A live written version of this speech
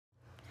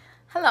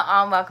Hello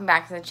all, welcome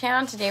back to the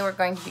channel. Today we're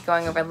going to be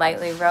going over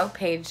lightly row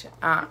page,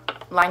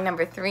 line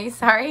number 3,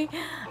 sorry.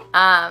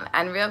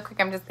 And real quick,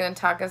 I'm just going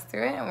to talk us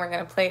through it and we're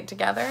going to play it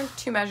together,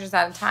 2 measures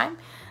at a time.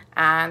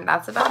 And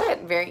that's about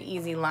it. Very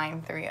easy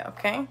line 3,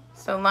 okay?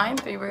 So line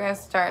 3, we're going to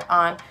start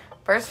on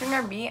first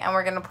finger B and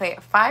we're going to play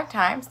it 5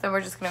 times. Then we're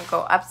just going to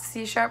go up to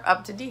C sharp,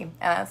 up to D. And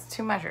that's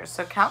 2 measures.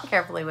 So count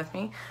carefully with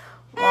me.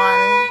 1, 2, 3,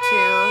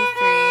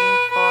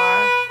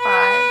 4,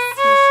 5,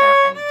 C sharp,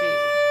 and D.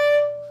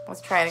 Let's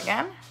try it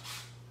again.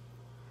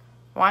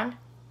 1,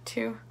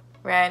 2,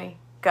 ready,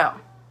 go.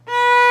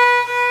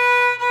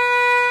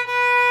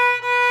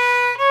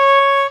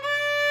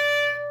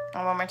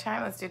 And one more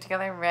time, let's do it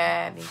together.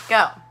 Ready,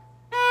 go.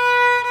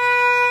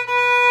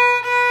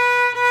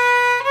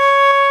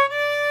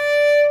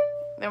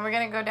 Then we're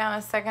going to go down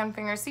a second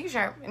finger C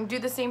sharp and do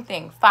the same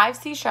thing. 5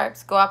 C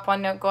sharps, go up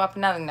one note, go up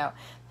another note.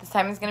 This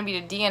time it's going to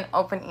be to D and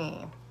open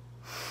E.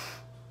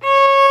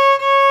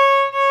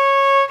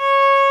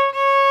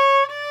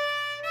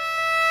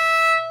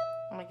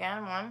 And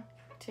again, 1,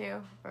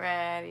 2,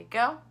 ready,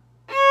 go.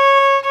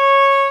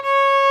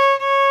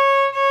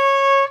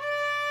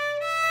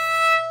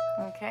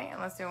 Okay,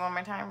 and let's do it one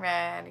more time.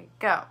 Ready,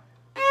 go.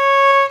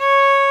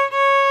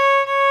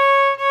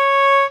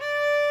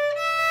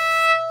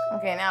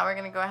 Okay, now we're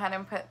going to go ahead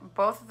and put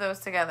both of those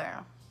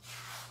together.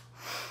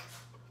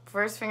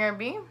 First finger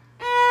B.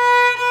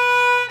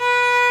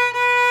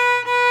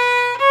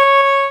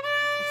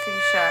 C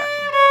sharp.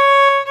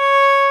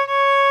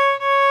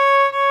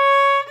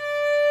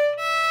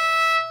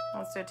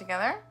 Let's do it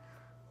together.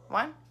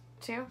 1,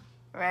 2,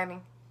 ready,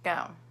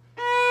 go.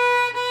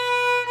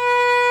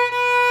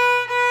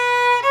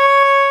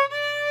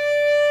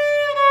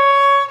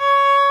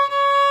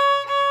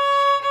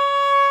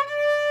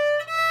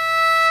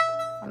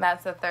 And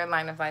that's the third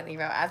line of lightly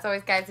row. As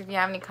always, guys, if you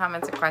have any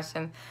comments or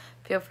questions,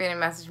 feel free to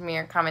message me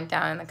or comment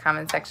down in the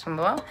comment section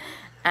below.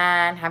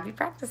 And happy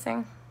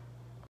practicing.